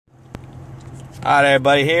All right,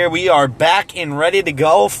 everybody, here we are back and ready to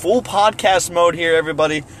go. Full podcast mode here,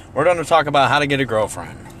 everybody. We're going to talk about how to get a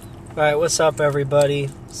girlfriend. All right, what's up, everybody?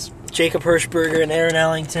 It's Jacob Hirschberger and Aaron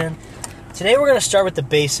Allington. Today we're going to start with the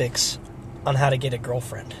basics on how to get a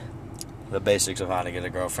girlfriend. The basics of how to get a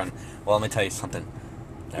girlfriend. Well, let me tell you something.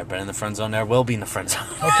 Never been in the friend zone, there will be in the friend zone.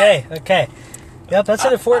 Okay. Yep, that's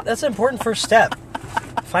an important first step.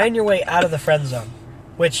 Find your way out of the friend zone.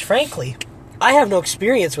 Which, frankly, I have no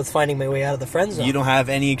experience with finding my way out of the friend zone. You don't have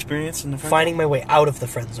any experience in the friend zone? Finding my way out of the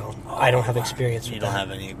friend zone. I don't have experience with that. You don't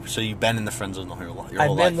have any. So you've been in the friend zone your whole life?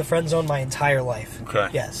 I've been in the friend zone my entire life. Okay.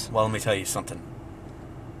 Yes. Well, let me tell you something.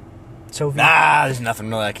 So there's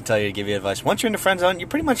nothing really I can tell you to give you advice. Once you're in the friend zone, you're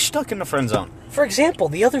pretty much stuck in the friend zone. For example,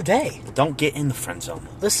 the other day. Don't get in the friend zone.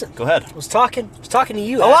 Listen. Go ahead. I was talking to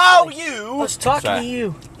you. Hello, actually. you! I was talking to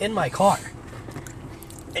you in my car.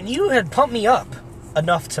 And you had pumped me up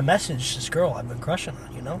enough to message this girl I've been crushing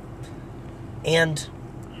on, you know? And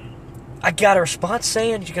I got a response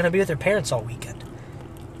saying she's going to be with her parents all weekend.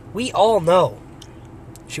 We all know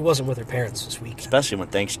she wasn't with her parents this weekend. Especially when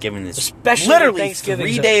Thanksgiving is literally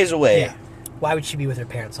 3 days away. Yeah. Why would she be with her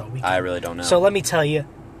parents all weekend? I really don't know. So let me tell you,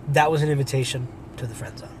 that was an invitation to the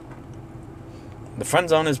friend zone. The friend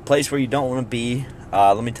zone is a place where you don't want to be.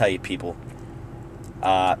 Let me tell you, people.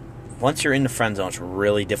 Once you're in the friend zone, it's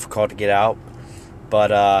really difficult to get out.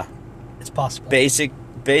 But it's possible.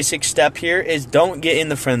 Basic step here is don't get in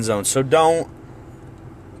the friend zone. So don't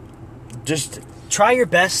just try your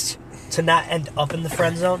best to not end up in the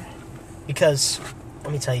friend zone, because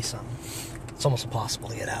let me tell you something. It's almost impossible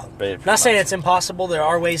to get out. I'm not saying it's impossible. There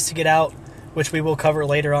are ways to get out, which we will cover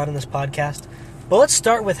later on in this podcast. But let's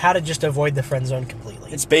start with how to just avoid the friend zone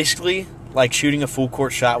completely. It's basically like shooting a full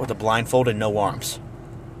court shot with a blindfold and no arms.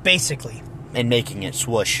 Basically. And making it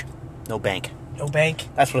swoosh. No bank. No bank?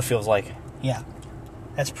 That's what it feels like. Yeah.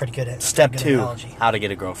 That's pretty good. Step 2, analogy. How to get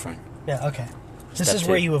a girlfriend. Yeah, okay. This Step is 2.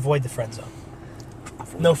 where you avoid the friend zone.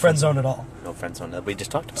 No friend zone at all. No friend zone. We just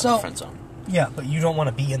talked about the friend zone. Yeah, but you don't want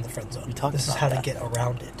to be in the friend zone. This is how to get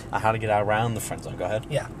around it. How to get around the friend zone. Go ahead.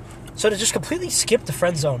 Yeah. So to just completely skip the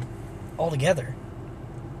friend zone altogether,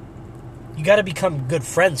 you got to become good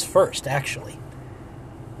friends first, actually.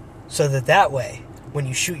 So that way, when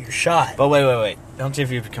you shoot your shot... But wait. Don't say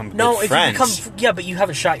if you become good friends. Yeah, but you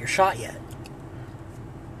haven't shot your shot yet.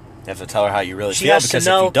 You have to tell her how you really feel, because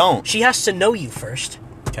if you don't... She has to know you first.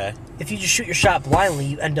 Okay. If you just shoot your shot blindly,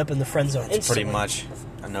 you end up in the friend zone instantly. It's pretty much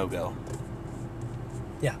a no-go.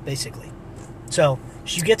 Yeah, basically. So,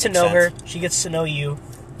 you get to know her, she gets to know you.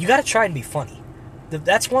 You got to try and be funny.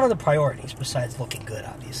 That's one of the priorities, besides looking good,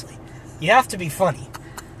 obviously. You have to be funny.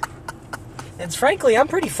 And frankly, I'm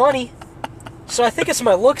pretty funny. So I think it's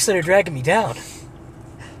my looks that are dragging me down.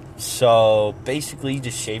 So, basically,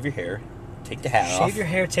 just shave your hair, take the hat off. Shave your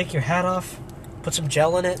hair, take your hat off, put some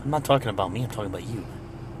gel in it. I'm not talking about me, I'm talking about you.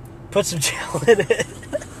 Put some gel in it.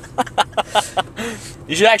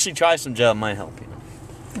 You should actually try some gel, it might help you.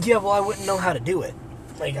 Yeah, well, I wouldn't know how to do it.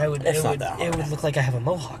 Like, it would hard. look like I have a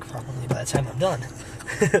mohawk, probably, by the time I'm done.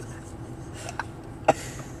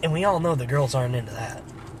 And we all know the girls aren't into that.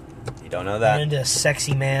 You don't know that? They're into a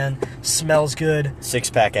sexy man, smells good.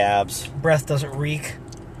 Six-pack abs. Breath doesn't reek.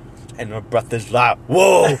 And my breath is like,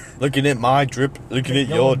 whoa! Looking at my drip, looking at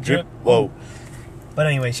your drip, whoa. But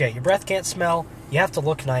anyways, yeah, your breath can't smell. You have to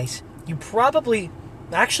look nice. You probably...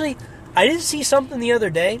 Actually, I did see something the other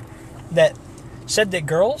day that said that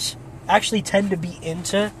girls actually tend to be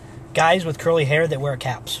into guys with curly hair that wear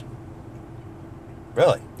caps.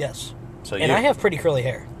 Really? Yes. So and I have pretty curly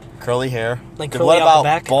hair. Curly hair? Like curly what about the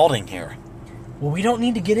back? Balding hair? Well, we don't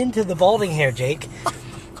need to get into the balding hair, Jake.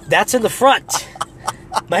 That's in the front.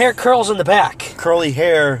 My hair curls in the back. Curly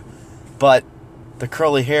hair, but the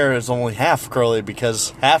curly hair is only half curly because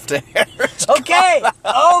half the hair is Okay!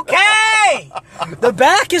 The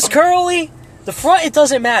back is curly. The front, it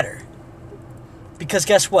doesn't matter. Because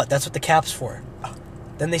guess what? That's what the cap's for.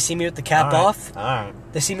 Then they see me with the cap off. Alright.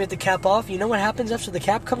 They see me with the cap off. You know what happens after the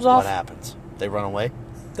cap comes off? What happens? They run away?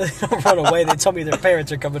 They don't run away. They tell me their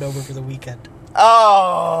parents are coming over for the weekend.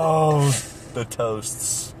 Oh! The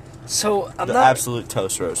toasts. So, the absolute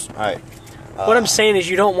toast roast. Alright. What I'm saying is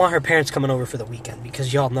you don't want her parents coming over for the weekend,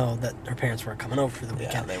 because y'all know that her parents weren't coming over for the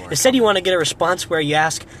weekend. They weren't. Instead, you want to get a response where you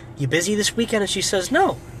ask, "You busy this weekend?" And she says,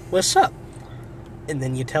 "No. What's up?" And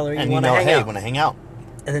then you tell her you want to hang out. Want to hang out.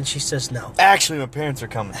 And then she says no. Actually, my parents are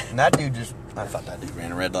coming. And that dude I thought that dude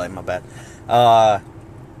ran a red light, my bad.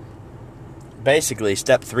 Basically,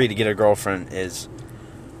 step 3 to get a girlfriend is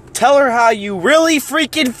tell her how you really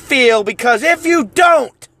freaking feel, because if you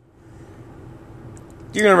don't,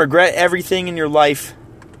 you're going to regret everything in your life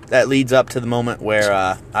that leads up to the moment where,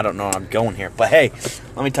 I don't know where I'm going here. But hey,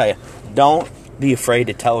 let me tell you, don't be afraid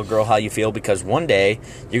to tell a girl how you feel, because one day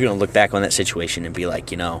you're going to look back on that situation and be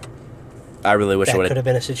like, I really wish I would have. That could have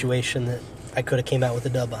been a situation that I could have came out with a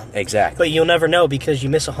dub on. Exactly. But you'll never know, because you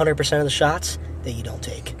miss 100% of the shots that you don't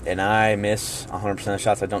take. And I miss 100% of the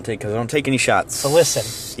shots I don't take, because I don't take any shots. So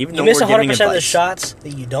listen, even you though miss we're 100% giving of the shots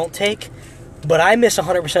that you don't take, but I miss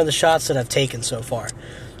 100% of the shots that I've taken so far.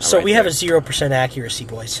 So right we have there. a 0% accuracy,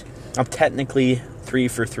 boys. I'm technically 3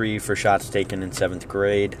 for 3 for shots taken in 7th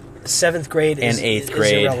grade. 7th grade and is, 8th is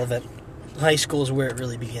grade. irrelevant. High school is where it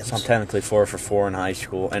really begins. So I'm technically 4 for 4 in high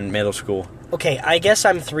school and middle school. Okay, I guess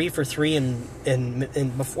I'm 3 for 3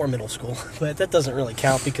 in before middle school, but that doesn't really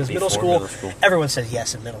count, because middle school, everyone says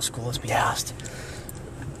yes in middle school. Let's be honest.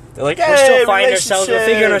 They're like, We're still finding ourselves. We're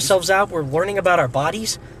figuring ourselves out. We're learning about our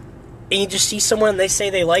bodies, and you just see someone and they say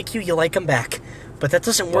they like you, you like them back. But that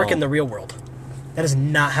doesn't work in the real world. That is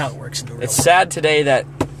not how it works in the real world. It's sad today that,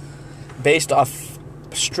 based off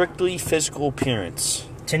strictly physical appearance,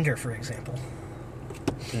 Tinder, for example.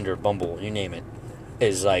 Tinder, Bumble, you name it,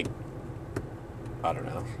 is like, I don't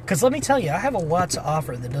know. Because let me tell you, I have a lot to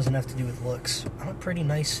offer that doesn't have to do with looks. I'm a pretty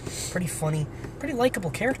nice, pretty funny, pretty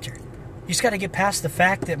likable character. You just got to get past the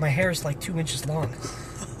fact that my hair is like 2 inches long.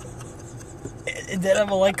 And that I'm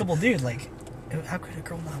a likable dude. Like, how could a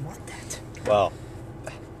girl not want that? Well,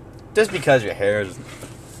 just because your hair is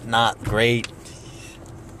not great,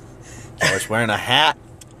 or it's wearing a hat,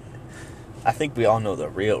 I think we all know the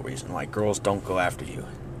real reason why girls don't go after you.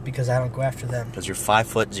 Because I don't go after them. Because you're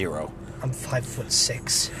 5'0". I'm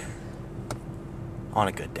 5'6". On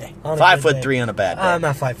a good day. On a 5'3" good day. on a bad day. I'm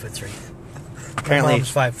not 5'3". Apparently, My mom's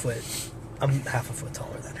 5 foot. I'm half a foot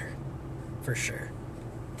taller than her, for sure.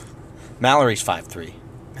 Mallory's 5'3".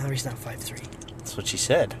 Mallory's not 5'3". That's what she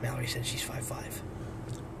said. Mallory said she's 5'5".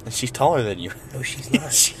 And she's taller than you. No, she's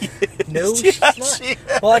not. She No, is. she's Yeah, not. she is.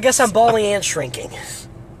 Well, I guess I'm balling and shrinking.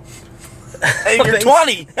 And you're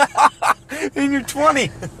 20. And you're 20.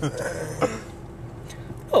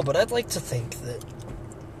 Oh, but I'd like to think that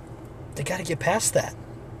they got to get past that.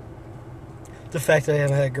 The fact that I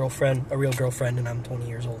haven't had a girlfriend, a real girlfriend, and I'm 20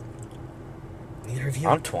 years old. Neither of you.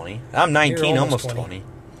 I'm 20. I'm 19, You're almost almost 20.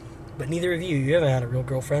 But neither of you. You haven't had a real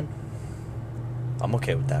girlfriend. I'm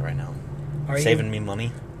okay with that right now. Are you? Saving me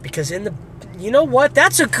money. Because in the... You know what?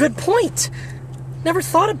 That's a good point. Never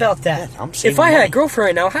thought about that. Yeah, I'm saving if I had money. a girlfriend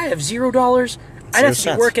right now, I have $0. I'd have to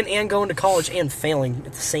cents. be working and going to college and failing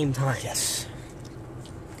at the same time. Yes.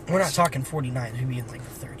 We're not talking 49s. We'd be in like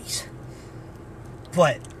the 30s.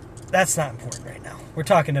 But that's not important right now. We're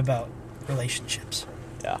talking about relationships.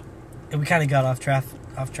 Yeah. And we kind of got off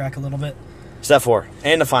track a little bit. Step 4.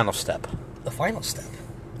 And the final step. The final step.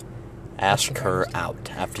 Ask her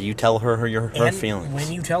out. After you tell her her And feelings.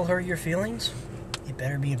 when you tell her your feelings, it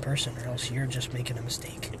better be in person, or else you're just making a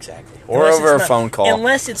mistake. Exactly. Or Unless over a it's not- phone call.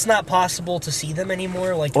 Unless it's not possible to see them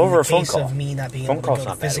anymore, like Over in a the phone case call. of me not being Phone able to call's go to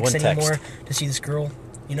not bad. It physics wouldn't text. anymore to see this girl.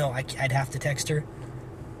 You know, I'd have to text her.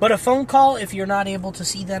 But a phone call, if you're not able to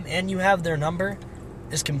see them and you have their number,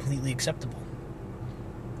 is completely acceptable.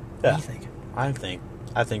 Yeah. What do you think?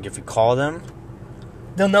 I think if you call them,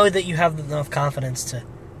 They'll know that you have enough confidence to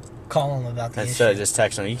call them about the instead of issue. just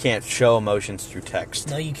texting them, you can't show emotions through text.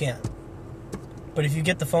 No, you can't. But if you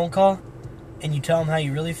get the phone call and you tell them how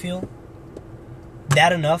you really feel,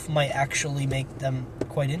 that enough might actually make them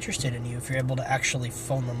quite interested in you if you're able to actually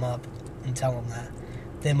phone them up and tell them that.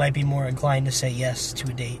 They might be more inclined to say yes to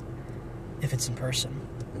a date if it's in person.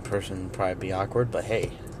 In person would probably be awkward, but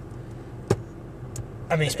hey.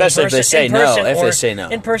 I mean, Especially if they say in no, person if they or- say no.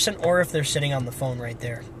 In person, or if they're sitting on the phone right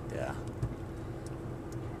there. Yeah.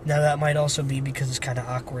 Now, that might also be because it's kind of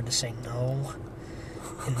awkward to say no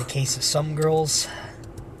in the case of some girls.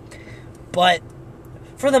 But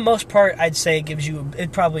for the most part, I'd say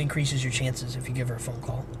it probably increases your chances if you give her a phone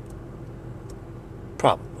call.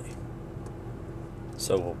 Probably.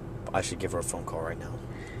 So I should give her a phone call right now.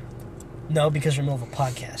 No, because we're in the middle of a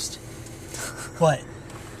podcast. But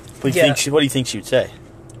What do Yeah. you think she would say?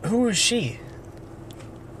 who is she?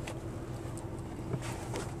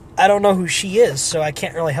 I don't know who she is, so I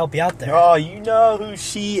can't really help you out there. Oh, you know who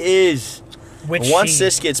she is. Which Once she?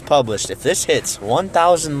 this gets published, if this hits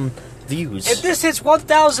 1,000 views, If this hits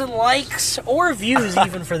 1,000 likes, or views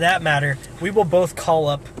even for that matter, we will both call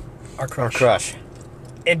up our or crush. crush.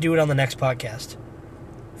 And do it on the next podcast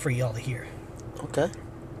for y'all to hear. Okay.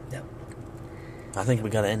 Yep. I think we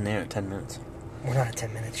got to end there at 10 minutes. We're not at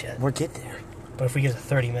 10 minutes yet. We're getting there. But if we get to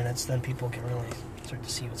 30 minutes, then people can really start to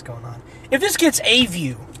see what's going on. If this gets a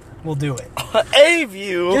view, we'll do it. A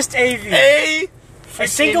view. Just a view. A A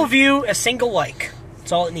single view, a single like.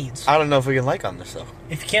 That's all it needs. I don't know if we can like on this, though.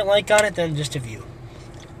 If you can't like on it, then just a view.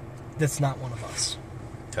 That's not one of us.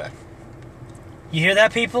 Okay. You hear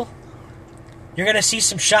that, people? You're going to see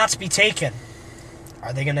some shots be taken.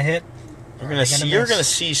 Are they going to hit? You're gonna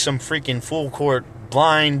see some freaking full court,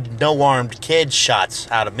 blind, no armed kid shots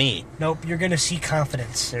out of me. Nope, you're going to see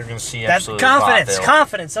confidence. You're gonna see That's absolute confidence. Botville.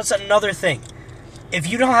 Confidence. That's another thing. If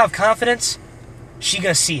you don't have confidence, she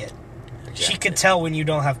gonna see it. She can tell when you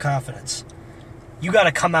don't have confidence. You got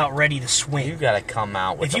to come out ready to swing. You got to come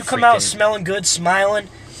out with. If you come out smelling good, smiling,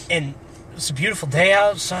 and it's a beautiful day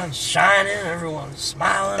out, sun's shining, everyone's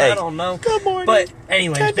smiling. Hey, I don't know. good morning. But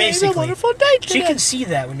anyways, basically, wonderful day today. she can see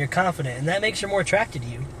that when you're confident, and that makes her more attracted to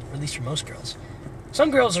you. Or at least for most girls.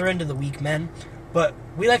 Some girls are into the weak men, but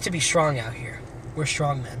we like to be strong out here. We're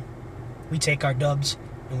strong men. We take our dubs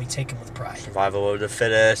and we take them with pride. Survival of the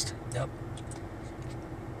fittest. Yep.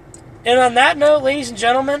 And on that note, ladies and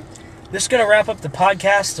gentlemen, this is going to wrap up the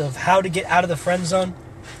podcast of how to get out of the friend zone.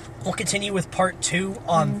 We'll continue with part 2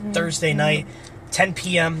 on Thursday night, 10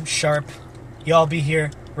 p.m. sharp. Y'all be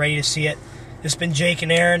here, ready to see it. This has been Jake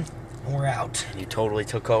and Aaron, and we're out. You totally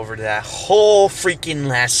took over to that whole freaking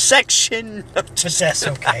last section. But that's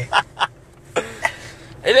okay.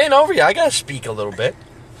 It ain't over yet. I got to speak a little bit.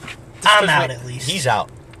 I'm out at least. He's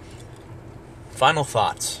out. Final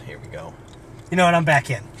thoughts. Here we go. You know what? I'm back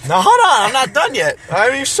in. No, hold on. I'm not done yet. I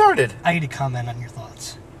haven't even started. I need to comment on your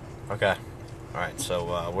thoughts. Okay. All right. So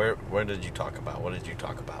where did you talk about? What did you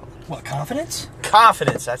talk about? What, confidence?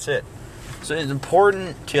 Confidence. That's it. So it's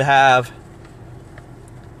important to have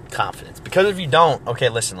confidence. Because if you don't, okay,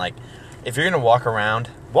 listen, like, if you're going to walk around,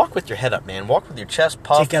 walk with your head up, man. Walk with your chest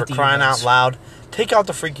puffed for crying out loud. Take out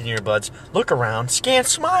the freaking earbuds. Look around.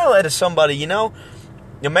 Smile at somebody, you know.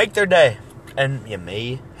 You'll make their day. And you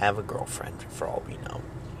may have a girlfriend, for all we know.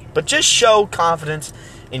 But just show confidence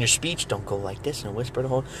in your speech. Don't go like this and whisper the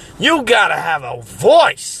whole... You gotta have a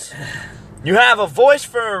voice! You have a voice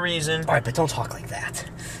for a reason. All right, but don't talk like that.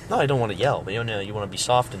 No, I don't want to yell. But you want to be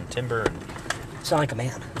soft and timber and... Sound like a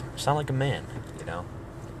man. Sound like a man, you know.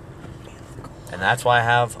 And that's why I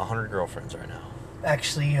have 100 girlfriends right now.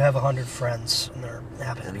 Actually, you have 100 friends, and they're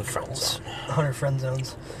happening In to the be friend girls. zone. 100 friend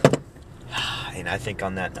zones. And I think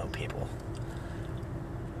on that note, people,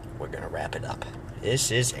 we're going to wrap it up.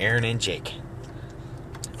 This is Aaron and Jake.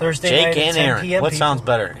 Thursday Jake night at and 10 Aaron. p.m. What people. sounds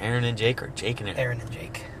better, Aaron and Jake or Jake and Aaron? Aaron and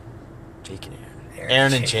Jake. Jake and Aaron.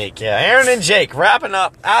 Aaron and Jake. Yeah, Aaron and Jake. Wrapping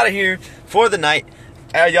up out of here for the night.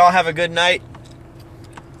 Y'all have a good night.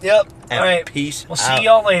 Yep. And all right. peace We'll out. see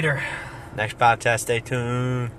y'all later. Next podcast, stay tuned.